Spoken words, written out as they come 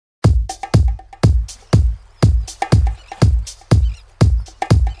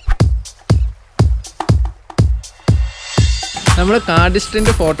നമ്മൾ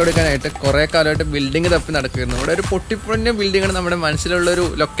കാർഡിസ്ട്രിൻ്റെ ഫോട്ടോ എടുക്കാനായിട്ട് കുറേ കാലമായിട്ട് ബിൽഡിംഗ് തപ്പി നടക്കുമായിരുന്നു. ഇവിടെ ഒരു പൊട്ടിപ്പൊളിഞ്ഞ ബിൽഡിങ്ങാണ് നമ്മുടെ മനസ്സിലുള്ളൊരു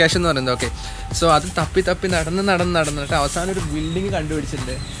ലൊക്കേഷൻ എന്ന് പറയുന്നത്. ഓക്കെ, സോ അത് തപ്പി നടന്നിട്ട് അവസാനം ഒരു ബിൽഡിങ്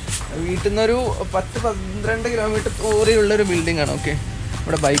കണ്ടുപിടിച്ചിട്ടുണ്ട്. വീട്ടിൽ നിന്നൊരു 10-12 കിലോമീറ്റർ ദൂരെയുള്ളൊരു ബിൽഡിങ്ങാണ്. ഓക്കെ,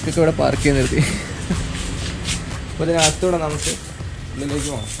 ഇവിടെ ബൈക്കൊക്കെ ഇവിടെ പാർക്ക് ചെയ്ത് നിർത്തി. അപ്പോൾ ഇതിനകത്തൂടെ നമുക്ക് ഉള്ളിലേക്ക്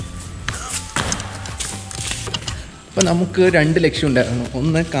പോകാം. അപ്പോൾ നമുക്ക് 2 ലക്ഷ്യം ഉണ്ടായിരുന്നു.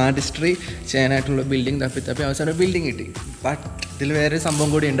 ഒന്ന് കാർഡിസ്ട്രി ചെയ്യാനായിട്ടുള്ള ബിൽഡിംഗ് തപ്പി അവസാനം ബിൽഡിംഗ് കിട്ടി. ബട്ട് ഇതിൽ വേറൊരു സംഭവം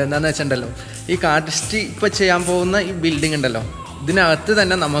കൂടി ഉണ്ട്. എന്താണെന്ന് വെച്ചിട്ടുണ്ടല്ലോ, ഈ കാർഡിസ്ട്രി ഇപ്പോൾ ചെയ്യാൻ പോകുന്ന ഈ ബിൽഡിംഗ് ഉണ്ടല്ലോ, ഇതിനകത്ത്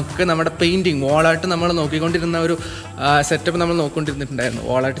തന്നെ നമുക്ക് നമ്മുടെ പെയിൻറ്റിങ് വാളായിട്ട് നമ്മൾ നോക്കിക്കൊണ്ടിരുന്ന ഒരു സെറ്റപ്പ് നമ്മൾ നോക്കിക്കൊണ്ടിരുന്നിട്ടുണ്ടായിരുന്നു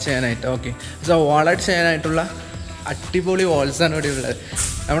വാളായിട്ട് ചെയ്യാനായിട്ട്. ഓക്കെ, സോ വാളായിട്ട് ചെയ്യാനായിട്ടുള്ള അടിപൊളി വാൾസാണ് ഇവിടെ ഉള്ളത്.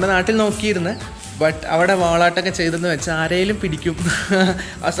 നമ്മുടെ നാട്ടിൽ നോക്കിയിരുന്ന് ബട്ട് അവിടെ വാളാട്ടൊക്കെ ചെയ്തെന്ന് വെച്ചാൽ ആരെയും പിടിക്കും,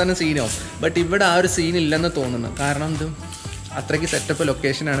 അവസാനം സീനാവും. ബട്ട് ഇവിടെ ആ ഒരു സീൻ ഇല്ലെന്ന് തോന്നുന്നു. കാരണം എന്ത്, അത്രയ്ക്ക് സെറ്റപ്പ്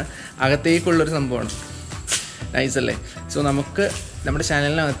ലൊക്കേഷനാണ്, അകത്തേക്കുള്ളൊരു സംഭവമാണ്. നൈസല്ലേ? സോ നമുക്ക് നമ്മുടെ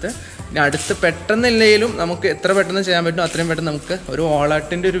ചാനലിനകത്ത് ഇനി അടുത്ത് പെട്ടെന്നില്ലെങ്കിലും നമുക്ക് എത്ര പെട്ടെന്ന് ചെയ്യാൻ പറ്റും അത്രയും പെട്ടെന്ന് നമുക്ക് ഒരു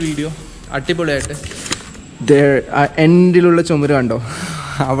വാളാട്ടിൻ്റെ ഒരു വീഡിയോ അടിപൊളിയായിട്ട് എൻഡിലുള്ള ചുമര് കണ്ടോ,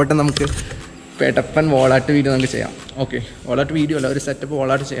 അവിടെ നമുക്ക് പെട്ടപ്പൻ വാളാട്ട് വീഡിയോ നമുക്ക് ചെയ്യാം. ഓക്കെ, വാളാട്ട് വീഡിയോ അല്ല, ഒരു സെറ്റപ്പ്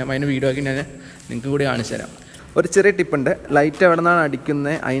വാളാട്ട് ചെയ്യാം. അതിന് വീഡിയോ ആക്കി ഞാൻ നിങ്ങൾക്ക് കൂടി കാണിച്ചു തരാം. ഒരു ചെറിയ ടിപ്പുണ്ട്, ലൈറ്റ് എവിടെ നിന്നാണ്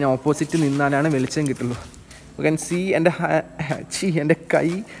അടിക്കുന്നത് അതിന് ഓപ്പോസിറ്റ് നിന്നാലാണ് വെളിച്ചം കിട്ടുള്ളൂ. യു ക്യാൻ സീ എൻ്റെ കൈ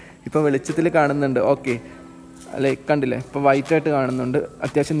ഇപ്പോൾ വെളിച്ചത്തിൽ കാണുന്നുണ്ട്. ഓക്കെ, അല്ലേ, കണ്ടില്ലേ? ഇപ്പോൾ വൈറ്റായിട്ട് കാണുന്നുണ്ട്,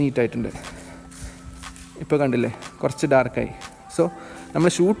 അത്യാവശ്യം നീറ്റായിട്ടുണ്ട്. ഇപ്പോൾ കണ്ടില്ലേ, കുറച്ച് ഡാർക്കായി. സോ നമ്മൾ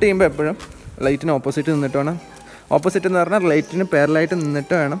ഷൂട്ട് ചെയ്യുമ്പോൾ എപ്പോഴും ലൈറ്റിന് ഓപ്പോസിറ്റ് നിന്നിട്ട് വേണം, ഓപ്പോസിറ്റ് എന്ന് പറഞ്ഞാൽ ലൈറ്റിന് പാരലായിട്ട്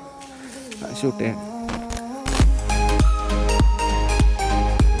നിന്നിട്ട് വേണം ഷൂട്ട് ചെയ്യാൻ.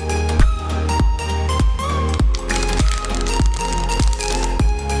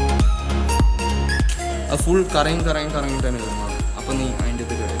 ഫുൾ കറങ്ങി തന്നെ വരുന്നത്. അപ്പം നീ അതിൻ്റെ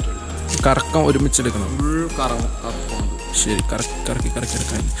കറക്കം ഒരുമിച്ചെടുക്കണം. ഫുൾ കറക്കം. ശരി, കറക്കി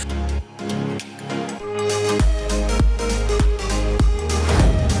എടുക്കാൻ.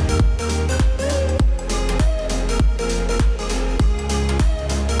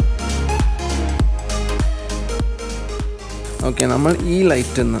 ഓക്കെ, നമ്മൾ ഈ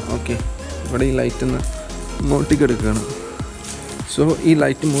ലൈറ്റിൽ നിന്ന്, ഓക്കെ, ഇവിടെ ഈ ലൈറ്റിൽ നിന്ന് ഇങ്ങോട്ടേക്ക് എടുക്കുകയാണ്. സോ ഈ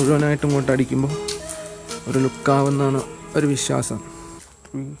ലൈറ്റ് മുഴുവനായിട്ട് ഇങ്ങോട്ട് അടിക്കുമ്പോൾ ഒരു ലുക്കാവുന്നതാണ് ഒരു വിശ്വാസം.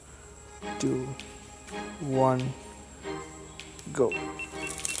 3, 2, 1, go.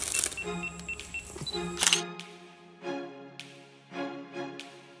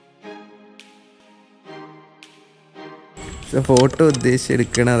 So photo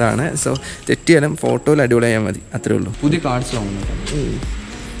ഉദ്ദേശിച്ചെടുക്കുന്നതാണ്. സോ തെറ്റിയാലും ഫോട്ടോയിൽ അടിപൊളിയായാൽ മതി, അത്രേ ഉള്ളൂ. പുതിയ കാർഡ്സ്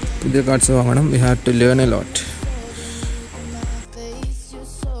വാങ്ങണം. We have to learn a lot.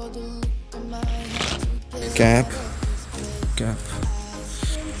 Cap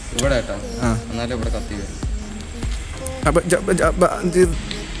ഇവിടെ കേട്ടോ. എന്നാലും ഇവിടെ കത്തി വരും.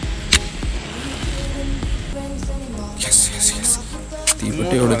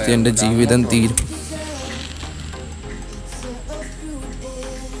 തീപ്പെട്ടി കൊടുത്ത് എൻ്റെ ജീവിതം തീരും.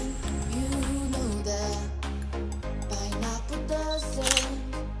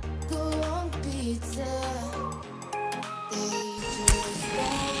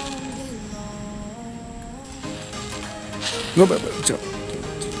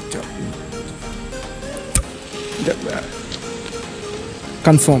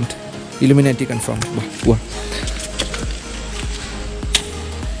 Confirmed. Illuminati confirmed.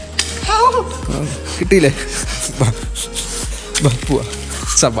 കിട്ടിയില്ലേ?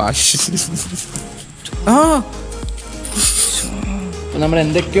 സബാഷ്. നമ്മൾ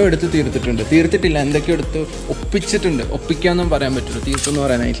എന്തൊക്കെയോ എടുത്ത് തീർത്തിട്ടില്ല, എന്തൊക്കെയോ എടുത്ത് ഒപ്പിച്ചിട്ടുണ്ട്. ഒപ്പിക്കാന്നും പറയാൻ പറ്റില്ല, തീർത്തെന്ന്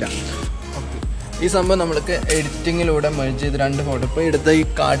പറയാനായില്ല. ഈ സംഭവം നമ്മൾക്ക് എഡിറ്റിങ്ങിലൂടെ മെർജ് ചെയ്ത് 2 ഫോട്ടോ, ഇപ്പോൾ എടുത്ത ഈ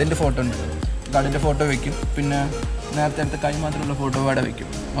കാർഡിൻ്റെ ഫോട്ടോ ഉണ്ട്, കാർഡിൻ്റെ ഫോട്ടോ വയ്ക്കും, പിന്നെ നേരത്തെ എടുത്ത കൈ മാത്രമുള്ള ഫോട്ടോ പാടെ വയ്ക്കും.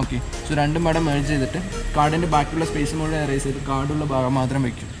 ഓക്കെ, സോ 2 പാടെ മെർജ് ചെയ്തിട്ട് കാർഡിൻ്റെ ബാക്കിയുള്ള സ്പേസ് മുഴുവൻ എറേസ് ചെയ്ത് കാർഡുള്ള ഭാഗം മാത്രം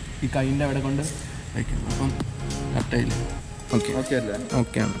വയ്ക്കും, ഈ കൈൻ്റെ അവിടെ കൊണ്ട് വയ്ക്കും. അപ്പം കറക്റ്റായില്ലേ? ഓക്കെ അല്ലേ?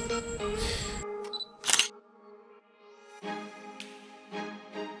 ഓക്കെ ആണ്.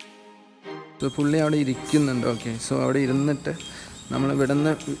 സോ പുള്ളി അവിടെ ഇരിക്കുന്നുണ്ട്. ഓക്കെ, സോ അവിടെ ഇരുന്നിട്ട് നമ്മൾ ഇവിടെ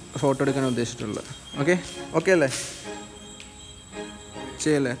നിന്ന് ഫോട്ടോ എടുക്കാൻ ഉദ്ദേശിച്ചിട്ടുള്ളത്. ഓക്കെ അല്ലേ?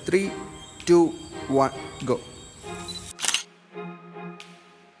 ചെയ്യല്ലേ? 3, 2, 1, go.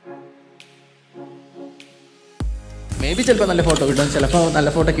 മേ ബി ചിലപ്പോൾ നല്ല ഫോട്ടോ കിട്ടും, ചിലപ്പോൾ നല്ല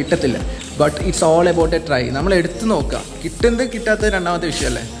ഫോട്ടോ കിട്ടത്തില്ല. But it's all about A try. നമ്മൾ എടുത്ത് നോക്കുക, കിട്ടുന്നത് കിട്ടാത്തത് രണ്ടാമത്തെ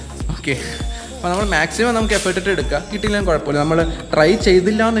വിഷയമല്ലേ. ഓക്കെ, അപ്പോൾ നമ്മൾ മാക്സിമം നമുക്ക് എഫേർട്ട് ഇട്ട് എടുക്കുക. കിട്ടിയില്ലെങ്കിൽ കുഴപ്പമില്ല, നമ്മൾ ട്രൈ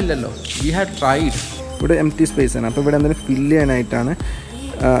ചെയ്തില്ല എന്നില്ലല്ലോ, വി ഹാവ് ട്രൈഡ്. ഇവിടെ എംപ്റ്റി സ്പേസ് ആണ്, അപ്പോൾ ഇവിടെ എന്തെങ്കിലും ഫില്ല് ചെയ്യാനായിട്ടാണ്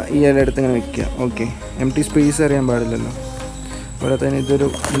ഈ ഇലയെടുത്ത് ഇങ്ങനെ വെക്കുക. ഓക്കെ, എംപ്റ്റി സ്പേസ് അറിയാൻ പാടില്ലല്ലോ. ഇവിടെ തന്നെ ഇതൊരു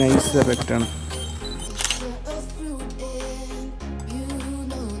നൈസ് എഫക്റ്റാണ്.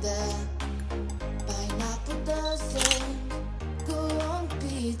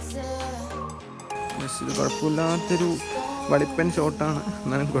 ഇത് കുഴപ്പമില്ലാത്തൊരു വളിപ്പൻ ഷോട്ടാണ്,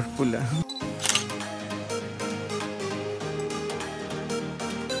 എന്നാലും കുഴപ്പമില്ല.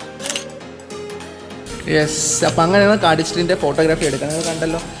 യെസ്, അപ്പോൾ അങ്ങനെയാണ് കാർഡിസ്ട്രീൻ്റെ ഫോട്ടോഗ്രാഫി എടുക്കുന്നത്.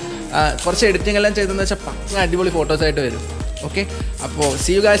 കണ്ടല്ലോ, കുറച്ച് എഡിറ്റിംഗ് എല്ലാം ചെയ്തതെന്ന് വെച്ചാൽ പക്ക അടിപൊളി ഫോട്ടോസായിട്ട് വരും. ഓക്കെ, അപ്പോൾ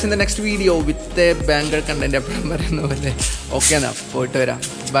see you guys in the next video with a banker content. എപ്പോഴും പറയുന്ന പോലെ. ഓക്കെ, എന്നാൽ പോയിട്ട് വരാം.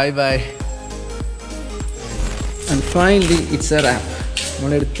 Bye bye. And finally it's A rap.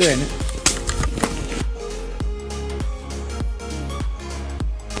 നമ്മളെടുത്ത് തന്നെ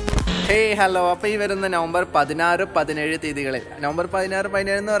ഹലോ. അപ്പോൾ ഈ വരുന്ന നവംബർ 16, 17 തീയതികളിൽ, നവംബർ 16,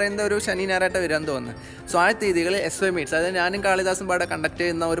 17 എന്ന് പറയുന്നത് ഒരു ശനി ഞായറായിട്ട് വരാൻ തോന്നുന്നു. സോ ആ തീയതികളിൽ SY മീറ്റ്സ്, അതായത് ഞാനും കാളിദാസും പാടെ കണ്ടക്ട്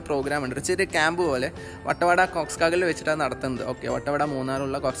ചെയ്യുന്ന ഒരു പ്രോഗ്രാം ഉണ്ട്. ഒരു ചെറിയ ക്യാമ്പ് പോലെ വട്ടവട കോക്സ്കാഗിൽ വെച്ചിട്ടാണ് നടത്തുന്നത്. ഓക്കെ, വട്ടവട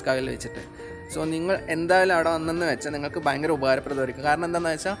മൂന്നാറുള്ള കോക്സ്കാഗിൽ വെച്ചിട്ട്. സോ നിങ്ങൾ എന്തായാലും അവിടെ വന്നെന്ന് വെച്ചാൽ നിങ്ങൾക്ക് ഭയങ്കര ഉപകാരപ്രദമായിരിക്കും. കാരണം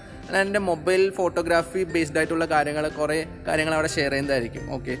എന്താണെന്ന് വെച്ചാൽ ഞാൻ എൻ്റെ മൊബൈൽ ഫോട്ടോഗ്രാഫി ബേസ്ഡ് ആയിട്ടുള്ള കുറേ കാര്യങ്ങൾ അവിടെ ഷെയർ ചെയ്യുന്നതായിരിക്കും.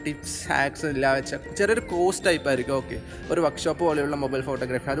 ഓക്കെ, ടിപ്സ് ഹാക്സ് ഇല്ല വെച്ചാൽ ചെറിയൊരു കോഴ്സ് ടൈപ്പ് ആയിരിക്കും. ഓക്കെ, ഒരു വർക്ക്ഷോപ്പ് പോലെയുള്ള മൊബൈൽ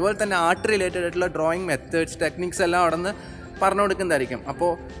ഫോട്ടോഗ്രാഫി, അതുപോലെ തന്നെ ആർട്ട് റിലേറ്റഡ് ആയിട്ടുള്ള ഡ്രോയിങ് മെത്തേഡ്സ്, ടെക്നിക്സ് എല്ലാം അവിടെ നിന്ന് പറഞ്ഞു കൊടുക്കുന്നതായിരിക്കും. അപ്പോൾ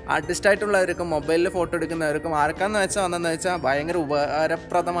ആർട്ടിസ്റ്റായിട്ടുള്ളവർക്കും മൊബൈലിൽ ഫോട്ടോ എടുക്കുന്നവർക്കും ആർക്കാന്ന് വെച്ചാൽ വന്നെന്ന് വെച്ചാൽ ഭയങ്കര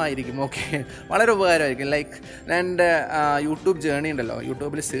ഉപകാരപ്രദമായിരിക്കും. ഓക്കെ, വളരെ ഉപകാരമായിരിക്കും. ലൈക്ക് എൻ്റെ യൂട്യൂബ് ജേണി ഉണ്ടല്ലോ,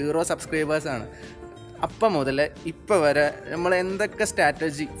 യൂട്യൂബിൽ 0 സബ്സ്ക്രൈബേഴ്സാണ്. അപ്പം മുതൽ ഇപ്പം വരെ നമ്മൾ എന്തൊക്കെ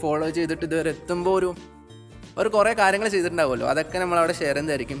സ്ട്രാറ്റജി ഫോളോ ചെയ്തിട്ട് ഇതുവരെ എത്തുമ്പോൾ ഒരു കുറേ കാര്യങ്ങൾ ചെയ്തിട്ടുണ്ടാവുമല്ലോ, അതൊക്കെ നമ്മളവിടെ ഷെയർ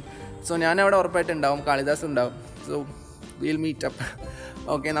ചെയ്യുന്നതായിരിക്കും. സോ ഞാനവിടെ ഉറപ്പായിട്ടുണ്ടാവും, കാളിദാസ് ഉണ്ടാവും. So will meet up.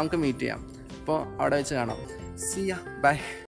 Okay, നമുക്ക് മീറ്റ് ചെയ്യാം. അപ്പോൾ അവിടെ വെച്ച് കാണാം. See ya. Bye.